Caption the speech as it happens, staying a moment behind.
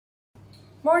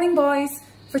Morning boys!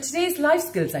 For today's life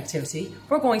skills activity,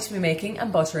 we're going to be making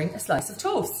and buttering a slice of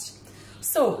toast.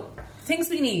 So, things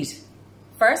we need.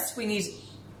 First, we need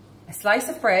a slice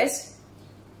of bread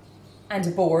and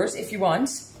a board if you want.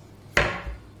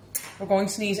 We're going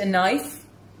to need a knife,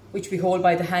 which we hold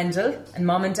by the handle, and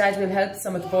Mom and Dad will help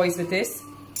some of the boys with this.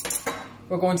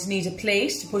 We're going to need a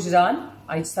plate to put it on.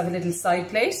 I just have a little side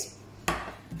plate.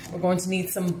 We're going to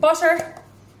need some butter,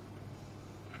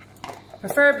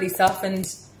 preferably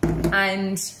softened,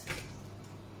 and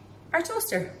our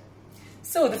toaster.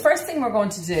 So the first thing we're going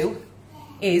to do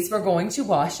is we're going to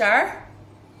wash our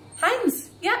hands.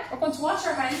 Yeah, we're going to wash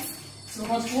our hands. So we're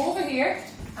going to go over here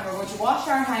and we're going to wash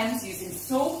our hands using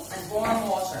soap and warm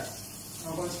water.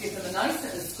 And we're going to give them a nice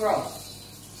little scrub,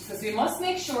 because we must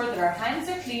make sure that our hands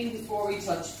are clean before we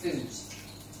touch food.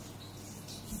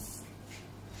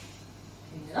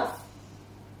 Clean it up.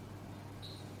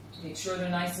 Make sure they're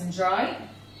nice and dry.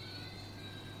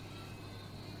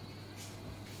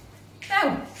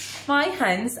 Now, my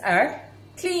hands are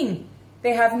clean.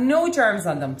 They have no germs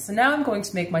on them. So now I'm going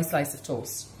to make my slice of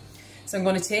toast. So I'm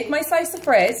going to take my slice of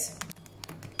bread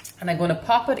and I'm going to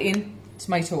pop it in to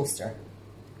my toaster.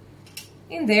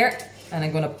 In there, and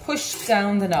I'm going to push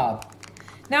down the knob.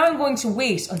 Now I'm going to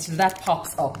wait until that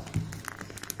pops up.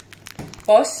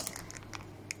 But,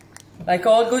 like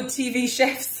all good TV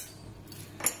chefs,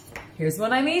 here's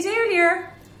one I made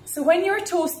earlier. So when your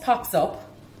toast pops up,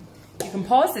 you can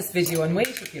pause this video and wait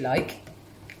if you like.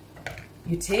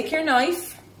 You take your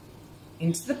knife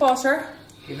into the butter,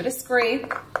 give it a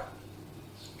scrape,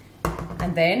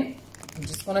 and then I'm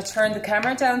just going to turn the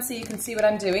camera down so you can see what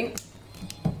I'm doing.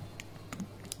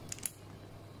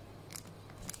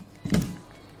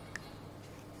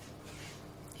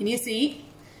 Can you see?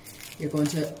 You're going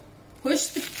to push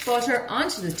the butter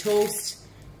onto the toast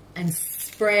and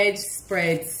spread,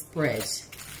 spread, spread.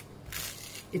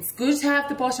 It's good to have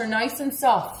the butter nice and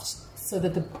soft so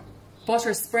that the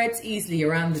butter spreads easily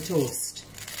around the toast.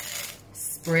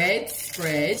 Spread,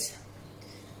 spread.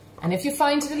 And if you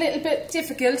find it a little bit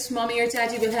difficult, Mommy or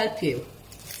Daddy will help you.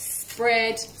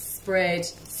 Spread, spread,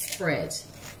 spread.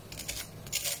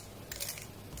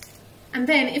 And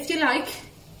then if you like,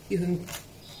 you can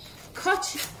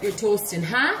cut your toast in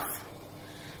half,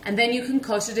 and then you can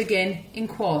cut it again in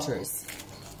quarters.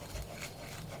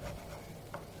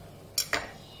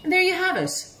 And there you have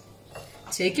it.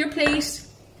 Take your plate,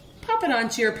 pop it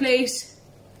onto your plate,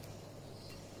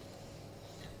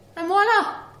 and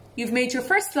voila! You've made your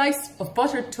first slice of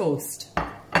buttered toast.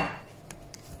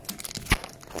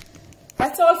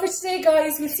 That's all for today,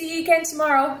 guys. We'll see you again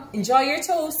tomorrow. Enjoy your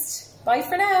toast. Bye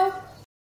for now.